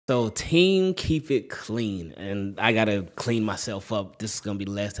So team keep it clean, and I gotta clean myself up. This is gonna be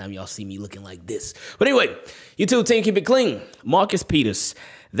the last time y'all see me looking like this. But anyway, you two, team keep it clean. Marcus Peters,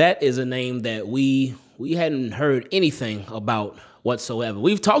 that is a name that we hadn't heard anything about whatsoever.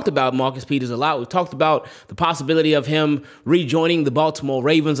 We've talked about Marcus Peters a lot. We've talked about the possibility of him rejoining the Baltimore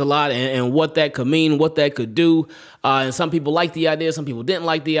Ravens a lot, and what that could mean, what that could do. And some people liked the idea, some people didn't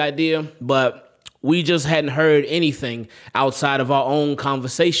like the idea, but we just hadn't heard anything outside of our own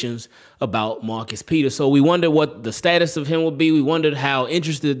conversations about Marcus Peters. So we wondered what the status of him would be. We wondered how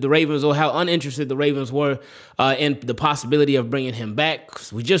interested the Ravens or how uninterested the Ravens were in the possibility of bringing him back.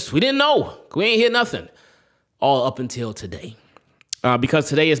 We didn't know. We ain't hear nothing all up until today. Because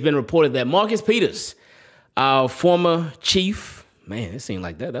today it's been reported that Marcus Peters, our former Chief, man, it seemed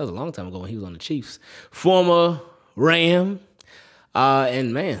like that was a long time ago when he was on the Chiefs, former Ram,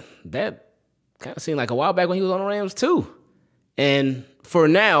 and man, that kind of seemed like a while back when he was on the Rams too. And for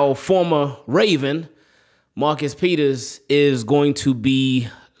now, former Raven, Marcus Peters is going to be,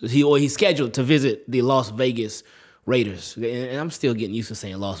 he's scheduled to visit the Las Vegas Raiders. And I'm still getting used to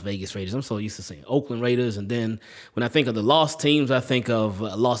saying Las Vegas Raiders. I'm so used to saying Oakland Raiders. And then when I think of the lost teams, I think of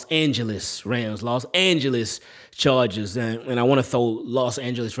Los Angeles Rams, Los Angeles Chargers. And I want to throw Los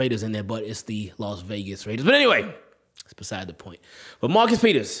Angeles Raiders in there, but it's the Las Vegas Raiders. But anyway, it's beside the point. But Marcus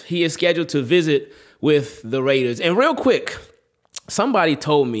Peters, he is scheduled to visit with the Raiders. And real quick, somebody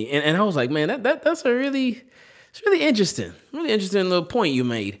told me, and I was like, man, that's a really interesting little point you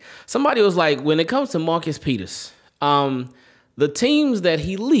made. Somebody was like, when it comes to Marcus Peters, the teams that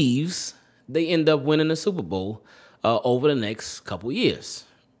he leaves, they end up winning the Super Bowl over the next couple years.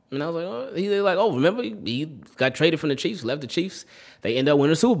 And I was like, remember he got traded from the Chiefs, left the Chiefs. They end up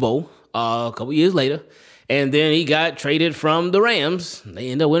winning the Super Bowl a couple years later. And then he got traded from the Rams. They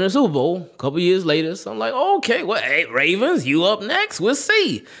end up winning the Super Bowl a couple years later. So I'm like, okay, well, hey, Ravens, you up next. We'll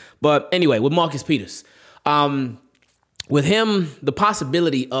see. But anyway, with Marcus Peters, with him, the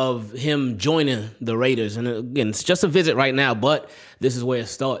possibility of him joining the Raiders, and again, it's just a visit right now, but this is where it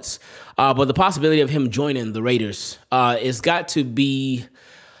starts. But the possibility of him joining the Raiders, it's got to be,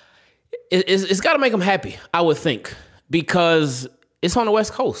 it's got to make him happy, I would think, because it's on the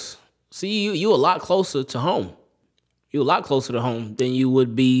West Coast. See, you a lot closer to home. You're a lot closer to home than you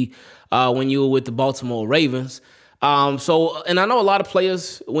would be when you were with the Baltimore Ravens. And I know a lot of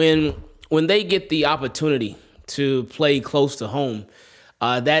players, when they get the opportunity to play close to home,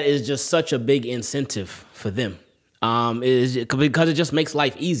 that is just such a big incentive for them. Because it just makes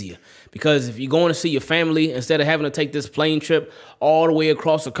life easier. Because if you're going to see your family, instead of having to take this plane trip all the way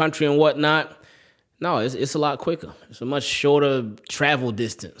across the country and whatnot, no, it's a lot quicker. It's a much shorter travel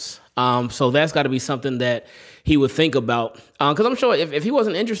distance. So that's got to be something that he would think about. Because I'm sure if he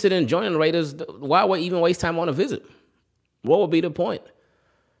wasn't interested in joining the Raiders, why would even waste time on a visit? What would be the point?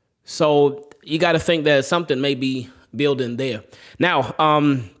 So you got to think that something may be building there. Now,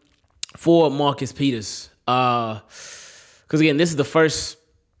 for Marcus Peters, because again, this is the first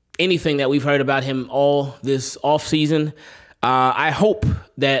anything that we've heard about him all this offseason. I hope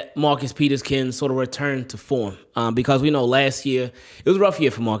that Marcus Peters can sort of return to form because we know last year, it was a rough year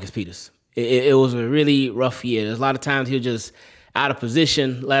for Marcus Peters. It was a really rough year. There's a lot of times he was just out of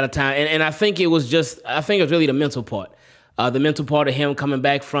position, a lot of time. And I think it was really the mental part. The mental part of him coming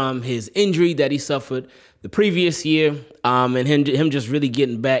back from his injury that he suffered the previous year and him just really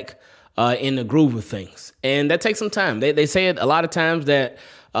getting back in the groove of things. And that takes some time. They say it a lot of times that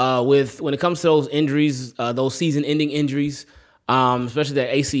when it comes to those injuries, those season-ending injuries, especially the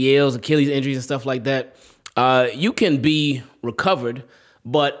ACLs, Achilles injuries and stuff like that, you can be recovered,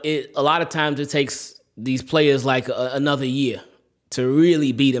 but a lot of times it takes these players like another year to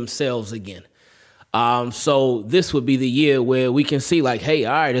really be themselves again. So this would be the year where we can see like, hey,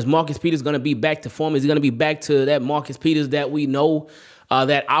 all right, is Marcus Peters going to be back to form? Is he going to be back to that Marcus Peters that we know?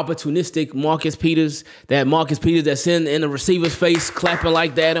 That opportunistic Marcus Peters that's in the receiver's face clapping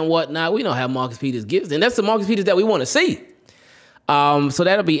like that and whatnot. We know how Marcus Peters gives, and that's the Marcus Peters that we want to see. So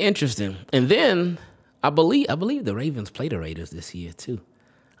that'll be interesting. And then I believe the Ravens play the Raiders this year too.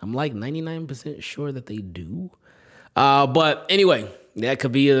 I'm like 99% sure that they do. But anyway, that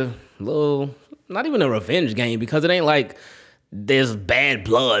could be a little, not even a revenge game because it ain't like there's bad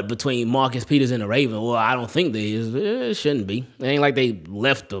blood between Marcus Peters and the Ravens. Well, I don't think there is. It shouldn't be. It ain't like they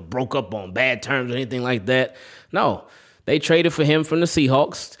left or broke up on bad terms or anything like that. No, they traded for him from the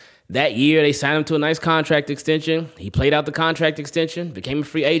Seahawks. That year, they signed him to a nice contract extension. He played out the contract extension, became a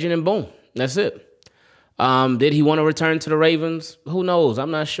free agent, and boom, that's it. Did he want to return to the Ravens? Who knows?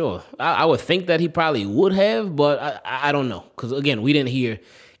 I'm not sure. I would think that he probably would have, but I don't know. Because, again, we didn't hear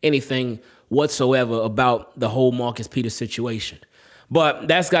anything whatsoever about the whole Marcus Peters situation. But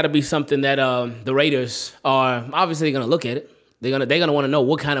that's got to be something that the Raiders are obviously going to look at it. They're gonna want to know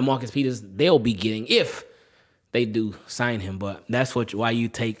what kind of Marcus Peters they'll be getting if they do sign him. But that's why you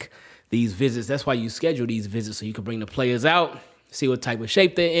take these visits. That's why you schedule these visits, so you can bring the players out, see what type of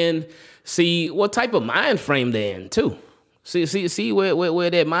shape they're in, see what type of mind frame they're in too. See where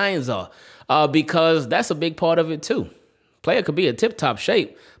their minds are, because that's a big part of it too. Player could be in tip-top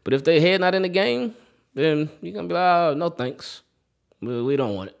shape, but if their head not in the game, then you're gonna be like, oh, no thanks, we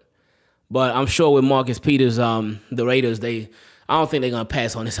don't want it. But I'm sure with Marcus Peters, the Raiders, I don't think they're going to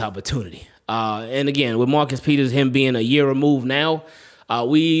pass on this opportunity. And again, with Marcus Peters, him being a year removed now,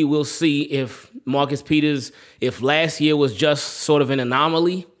 we will see if Marcus Peters, if last year was just sort of an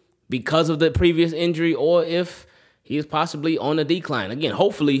anomaly because of the previous injury, or if he is possibly on the decline. Again,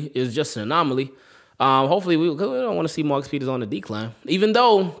 hopefully it's just an anomaly. Hopefully, we don't want to see Marcus Peters on the decline. Even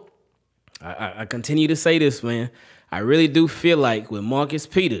though, I continue to say this, man, I really do feel like with Marcus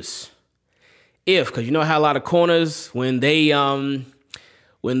Peters, because you know how a lot of corners, when they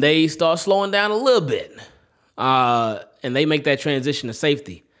start slowing down a little bit, and they make that transition to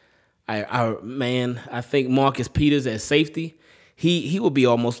safety, I think Marcus Peters at safety, he will be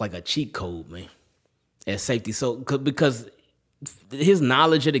almost like a cheat code, man, at safety. So because his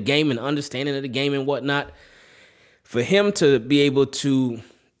knowledge of the game and understanding of the game and whatnot, for him to be able to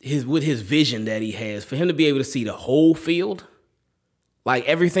with his vision that he has, for him to be able to see the whole field. Like,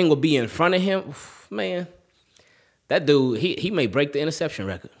 everything will be in front of him. Man, that dude, he may break the interception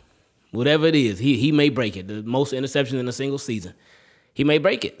record. Whatever it is, he may break it. The most interceptions in a single season. He may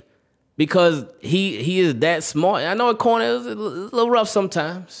break it because he is that smart. I know a corner is a little rough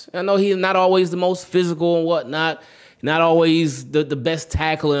sometimes. I know he's not always the most physical and whatnot, not always the best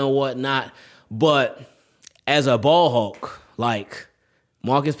tackler and whatnot. But as a ball hawk, like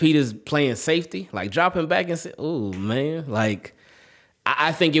Marcus Peters playing safety, like dropping back and say, oh, man, like,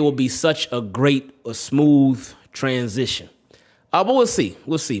 I think it will be such a smooth transition. But we'll see.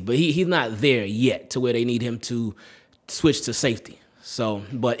 We'll see. But he's not there yet to where they need him to switch to safety. So,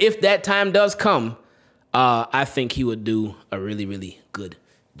 but if that time does come, I think he would do a really, really good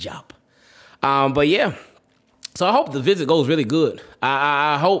job. But yeah, so I hope the visit goes really good.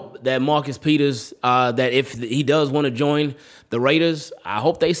 I hope that Marcus Peters, that if he does want to join the Raiders, I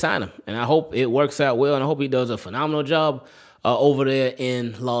hope they sign him. And I hope it works out well, and I hope he does a phenomenal job over there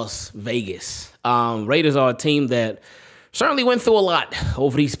in Las Vegas. Raiders are a team that certainly went through a lot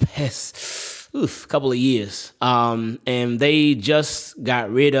over these past couple of years. And they just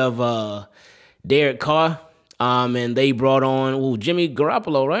got rid of Derek Carr, and they brought on Jimmy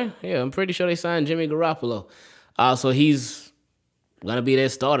Garoppolo, right? Yeah, I'm pretty sure they signed Jimmy Garoppolo. So he's going to be their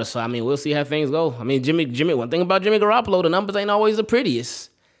starter. So, I mean, we'll see how things go. I mean, one thing about Jimmy Garoppolo, the numbers ain't always the prettiest.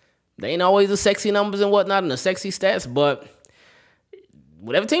 They ain't always the sexy numbers and whatnot and the sexy stats, but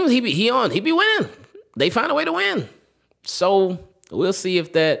whatever teams he be winning. They find a way to win. So we'll see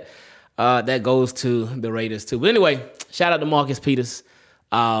if that goes to the Raiders too. But anyway, shout out to Marcus Peters.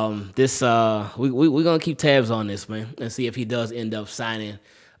 We're gonna keep tabs on this, man, and see if he does end up signing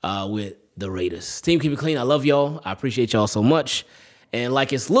with the Raiders. Team, keep it clean. I love y'all. I appreciate y'all so much. And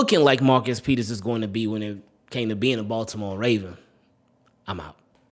like it's looking like Marcus Peters is going to be when it came to being a Baltimore Raven, I'm out.